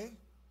Fly Away,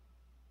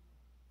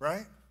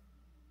 right?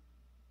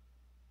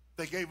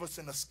 They gave us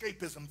an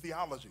escapism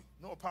theology.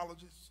 No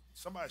apologies.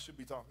 Somebody should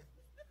be talking.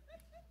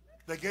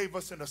 They gave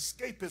us an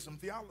escapism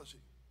theology.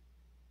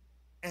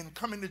 And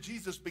coming to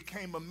Jesus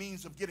became a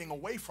means of getting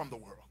away from the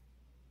world.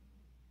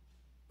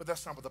 But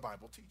that's not what the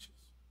Bible teaches.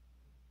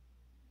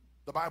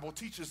 The Bible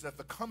teaches that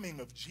the coming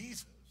of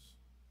Jesus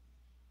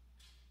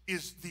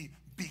is the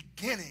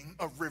beginning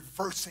of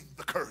reversing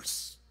the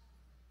curse.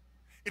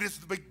 It is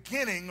the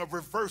beginning of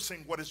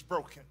reversing what is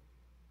broken.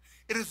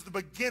 It is the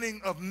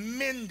beginning of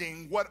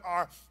mending what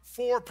our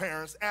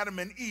foreparents, Adam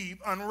and Eve,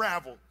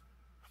 unraveled.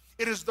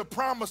 It is the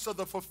promise of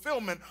the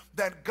fulfillment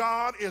that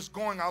God is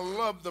going, I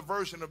love the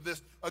version of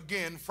this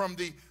again from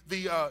the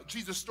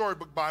Jesus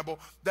Storybook Bible,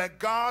 that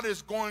God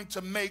is going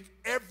to make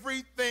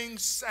everything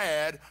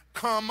sad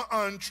come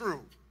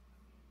untrue.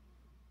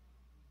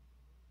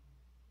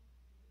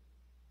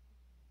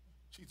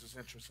 Jesus'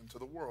 entrance into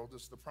the world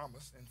is the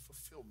promise and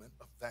fulfillment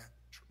of that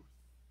truth.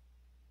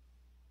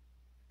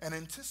 And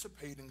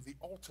anticipating the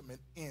ultimate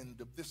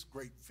end of this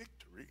great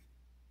victory,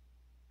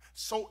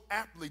 so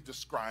aptly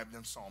described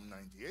in Psalm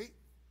 98,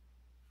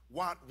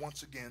 Watt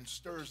once again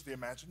stirs the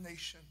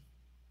imagination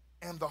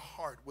and the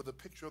heart with a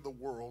picture of the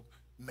world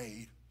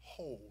made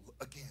whole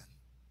again.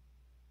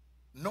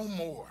 No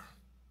more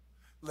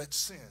let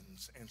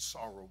sins and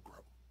sorrow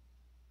grow,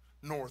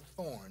 nor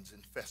thorns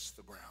infest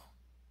the ground.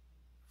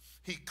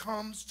 He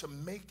comes to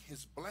make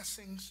his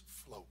blessings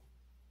flow,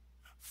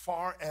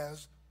 far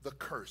as the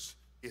curse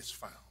is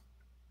found.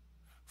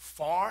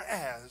 Far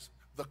as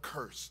the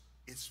curse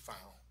is found.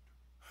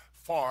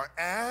 Far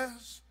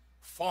as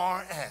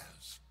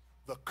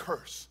the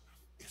curse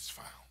is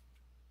found.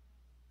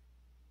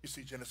 You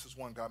see, Genesis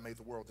 1, God made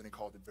the world and he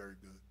called it very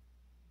good.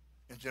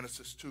 In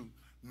Genesis 2,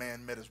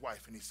 man met his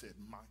wife and he said,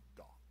 my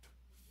God.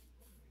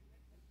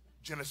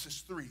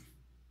 Genesis 3,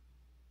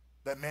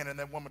 that man and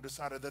that woman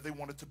decided that they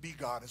wanted to be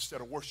God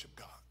instead of worship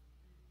God.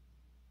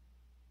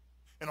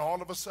 And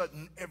all of a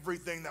sudden,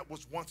 everything that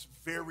was once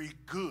very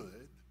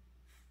good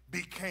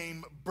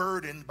became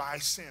burdened by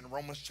sin.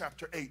 Romans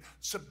chapter 8,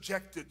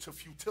 subjected to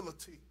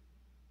futility.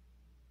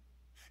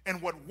 And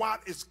what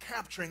Watt is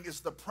capturing is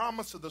the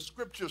promise of the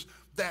scriptures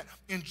that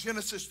in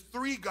Genesis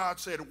 3, God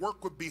said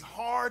work would be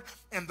hard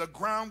and the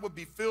ground would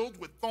be filled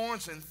with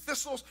thorns and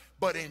thistles.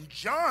 But in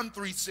John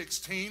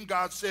 3:16,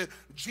 God said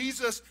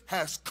Jesus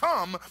has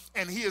come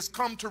and he has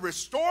come to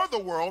restore the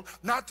world,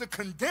 not to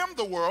condemn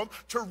the world,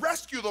 to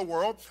rescue the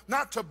world,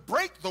 not to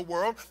break the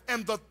world.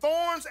 And the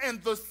thorns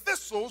and the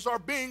thistles are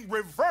being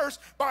reversed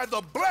by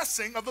the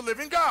blessing of the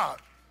living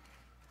God.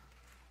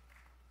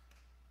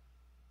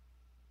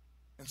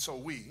 And so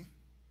we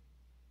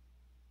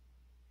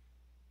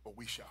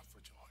shout for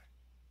joy.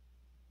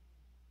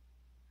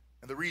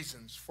 And the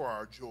reasons for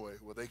our joy,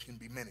 well, they can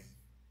be many,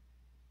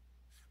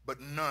 but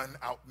none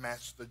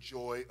outmatch the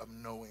joy of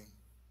knowing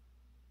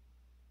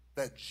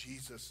that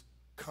Jesus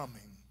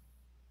coming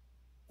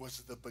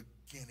was the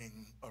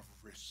beginning of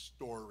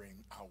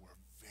restoring our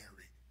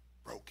very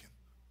broken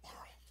world.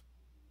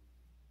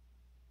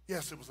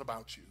 Yes, it was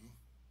about you,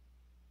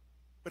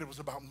 but it was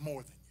about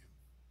more than you.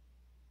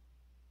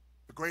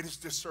 The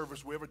greatest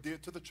disservice we ever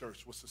did to the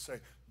church was to say,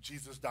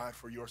 Jesus died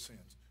for your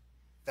sins.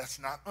 That's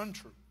not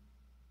untrue.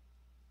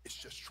 It's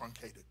just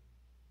truncated.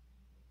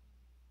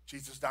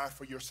 Jesus died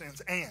for your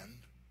sins and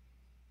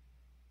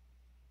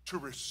to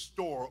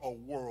restore a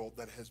world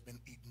that has been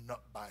eaten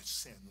up by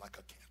sin like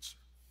a cancer.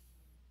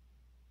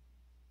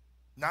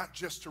 Not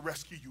just to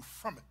rescue you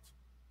from it,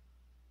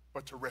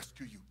 but to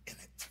rescue you in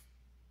it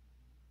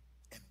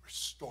and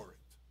restore it.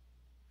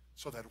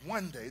 So that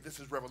one day, this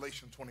is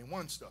Revelation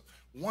 21 stuff,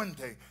 one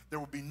day there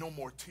will be no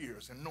more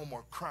tears and no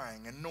more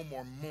crying and no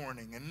more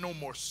mourning and no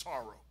more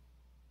sorrow.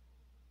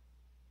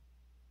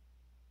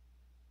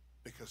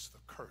 Because the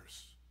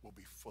curse will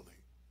be fully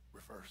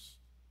reversed.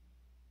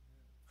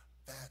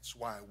 That's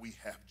why we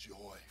have joy,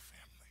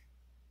 family.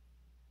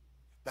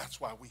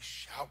 That's why we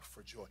shout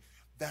for joy.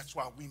 That's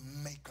why we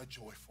make a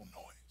joyful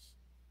noise.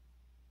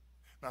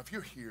 Now, if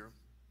you're here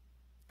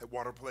at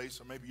Water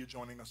Place, or maybe you're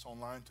joining us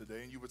online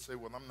today, and you would say,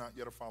 well, I'm not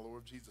yet a follower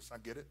of Jesus. I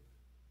get it.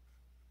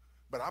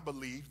 But I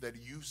believe that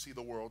you see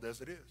the world as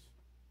it is,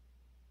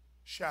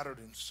 shattered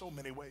in so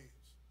many ways,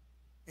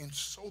 and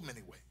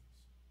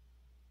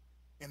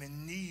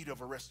in need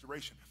of a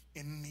restoration,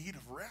 in need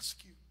of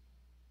rescue.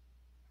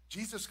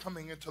 Jesus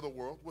coming into the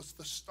world was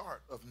the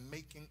start of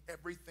making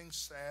everything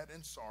sad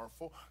and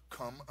sorrowful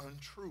come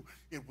untrue.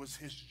 It was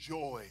his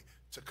joy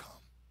to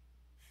come.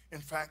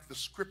 In fact, the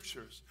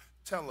scriptures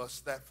tell us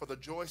that for the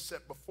joy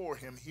set before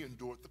him, he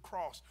endured the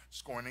cross,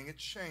 scorning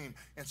its shame,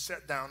 and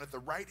sat down at the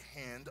right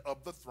hand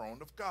of the throne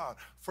of God.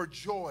 For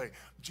joy,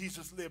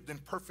 Jesus lived in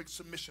perfect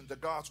submission to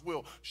God's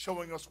will,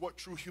 showing us what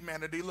true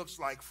humanity looks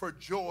like. For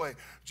joy,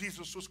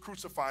 Jesus was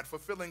crucified,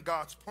 fulfilling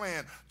God's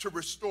plan to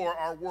restore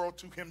our world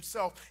to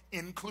himself,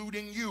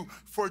 including you.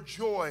 For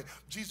joy,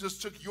 Jesus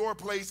took your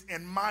place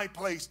and my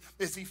place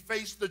as he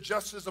faced the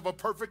justice of a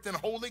perfect and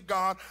holy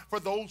God for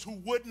those who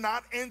would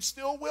not and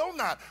still will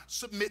not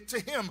submit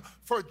to him.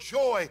 For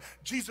joy,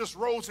 Jesus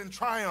rose in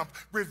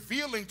triumph,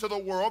 revealing to the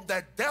world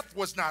that death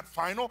was not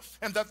final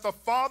and that the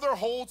Father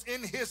holds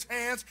in his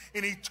hands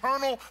an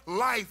eternal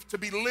life to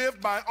be lived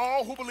by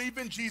all who believe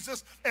in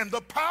Jesus and the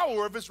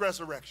power of his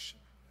resurrection.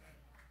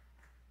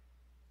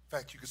 In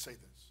fact, you could say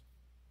this.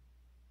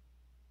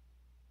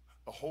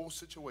 The whole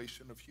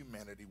situation of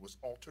humanity was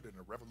altered in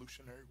a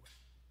revolutionary way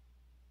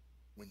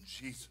when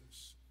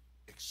Jesus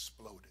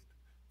exploded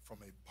from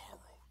a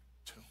borrowed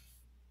tomb.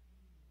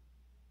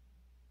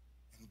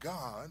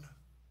 God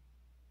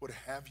would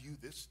have you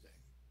this day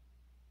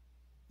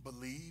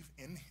believe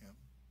in him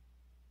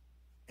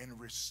and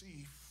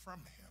receive from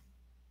him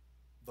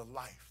the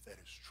life that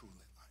is truly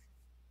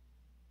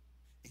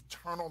life.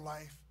 Eternal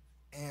life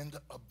and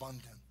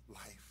abundant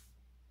life,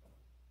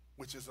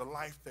 which is a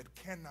life that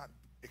cannot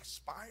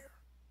expire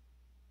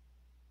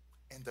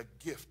and a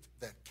gift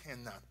that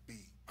cannot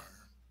be earned.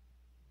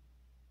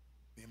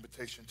 The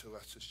invitation to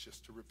us is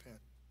just to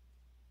repent,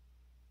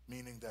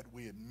 meaning that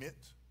we admit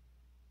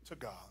to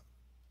God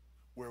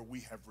where we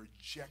have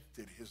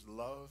rejected his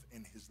love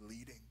and his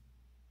leading,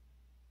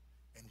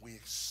 and we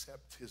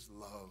accept his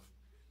love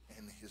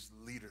and his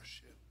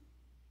leadership.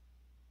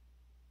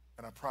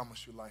 And I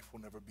promise you life will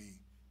never be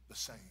the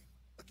same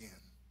again.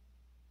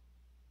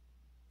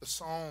 The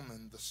psalm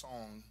and the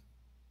song,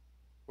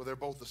 well, they're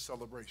both a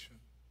celebration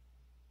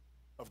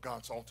of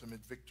God's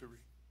ultimate victory,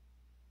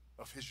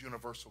 of his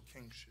universal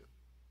kingship.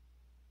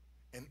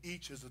 And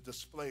each is a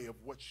display of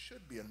what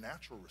should be a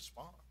natural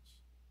response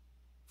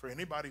for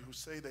anybody who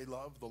say they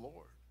love the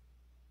Lord,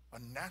 a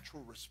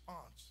natural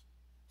response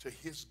to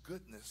his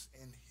goodness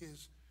and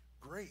his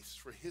grace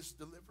for his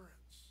deliverance.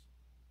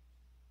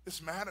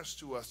 This matters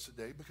to us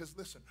today because,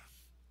 listen,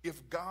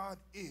 if God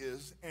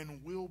is and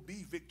will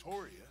be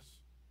victorious,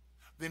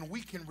 then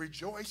we can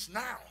rejoice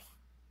now,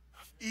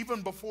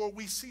 even before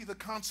we see the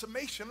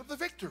consummation of the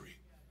victory.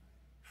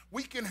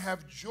 We can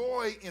have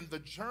joy in the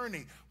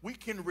journey. We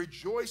can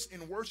rejoice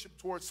in worship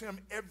towards him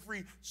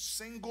every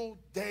single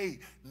day,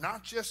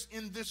 not just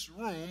in this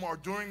room or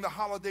during the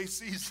holiday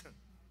season.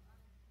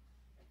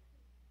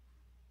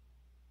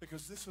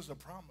 Because this is a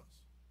promise.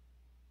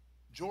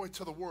 Joy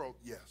to the world,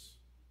 yes.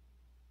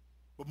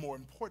 But more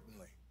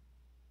importantly,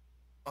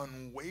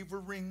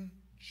 unwavering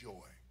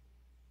joy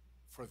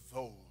for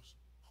those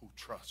who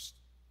trust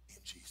in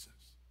Jesus.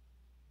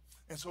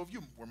 And so if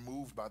you were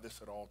moved by this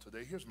at all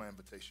today, here's my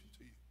invitation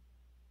to you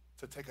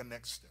to take a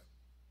next step,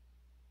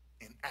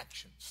 an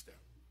action step.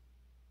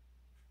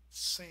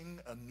 Sing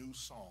a new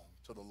song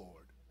to the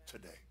Lord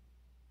today.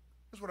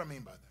 Here's what I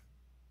mean by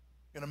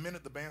that. In a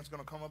minute, the band's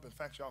going to come up. In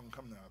fact, y'all can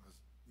come now because,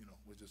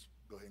 we'll just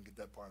go ahead and get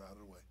that part out of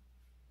the way.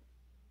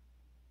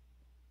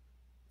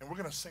 And we're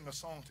going to sing a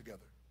song together.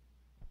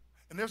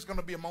 And there's going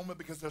to be a moment,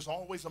 because there's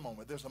always a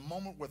moment. There's a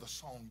moment where the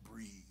song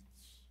breathes.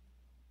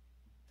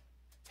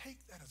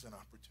 Take that as an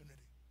opportunity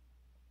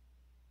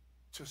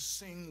to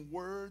sing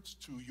words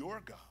to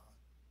your God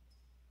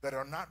that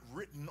are not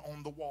written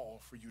on the wall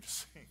for you to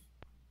sing.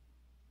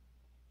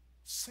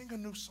 Sing a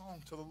new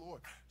song to the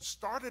Lord.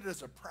 Start it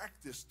as a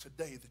practice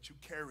today that you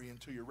carry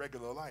into your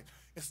regular life.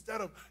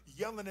 Instead of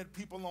yelling at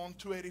people on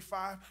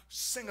 285,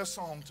 sing a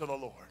song to the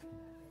Lord.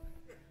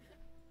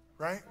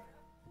 Right?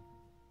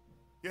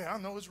 Yeah, I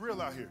know it's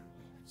real out here.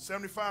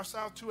 75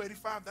 South,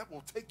 285, that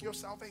will take your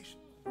salvation.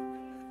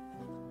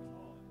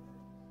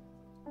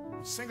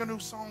 Sing a new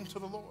song to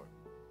the Lord.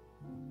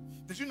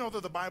 Did you know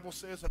that the Bible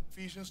says in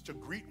Ephesians to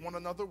greet one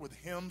another with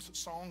hymns,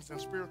 songs,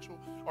 and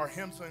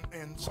hymns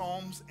and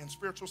psalms and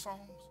spiritual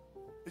songs?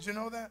 Did you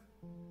know that?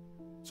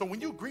 So when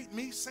you greet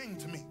me, sing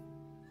to me.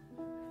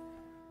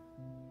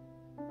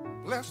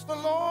 Bless the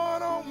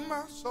Lord, oh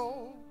my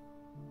soul,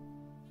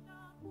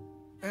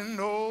 and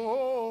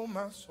oh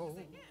my soul,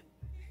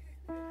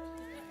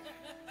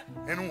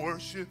 and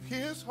worship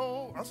his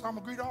whole. That's how I'm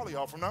going to greet all of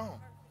y'all from now on.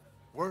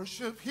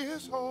 Worship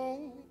his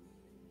holy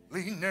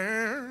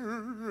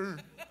name.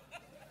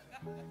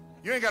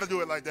 You ain't got to do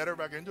it like that.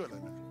 Everybody can do it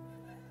like that.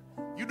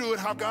 You do it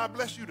how God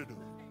bless you to do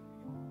it.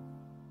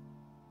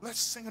 Let's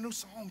sing a new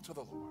song to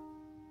the Lord.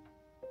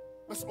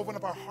 Let's open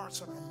up our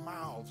hearts and our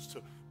mouths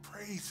to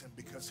praise him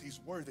because he's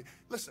worthy.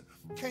 Listen,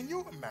 can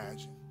you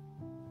imagine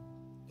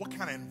what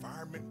kind of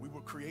environment we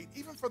would create,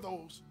 even for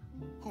those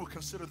who would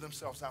consider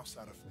themselves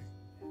outside of faith,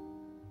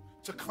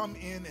 to come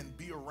in and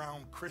be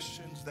around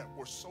Christians that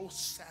were so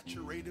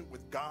saturated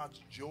with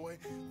God's joy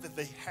that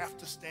they have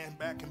to stand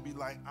back and be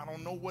like, I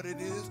don't know what it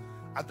is.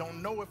 I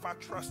don't know if I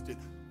trust it,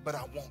 but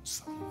I want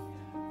some.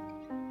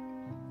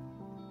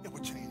 It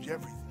would change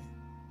everything.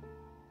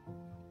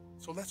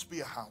 So let's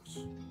be a house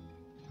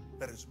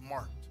that is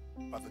marked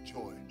by the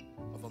joy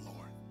of the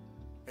Lord.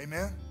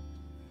 Amen.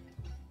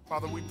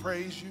 Father, we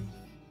praise you.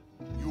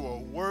 You are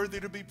worthy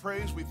to be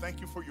praised. We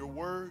thank you for your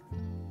word,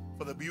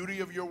 for the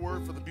beauty of your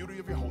word, for the beauty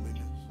of your holiness.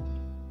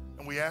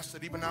 And we ask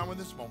that even now in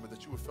this moment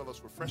that you would fill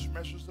us with fresh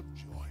measures of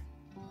joy.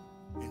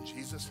 In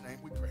Jesus' name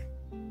we pray.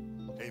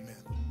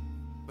 Amen.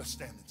 Let's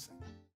stand and sing.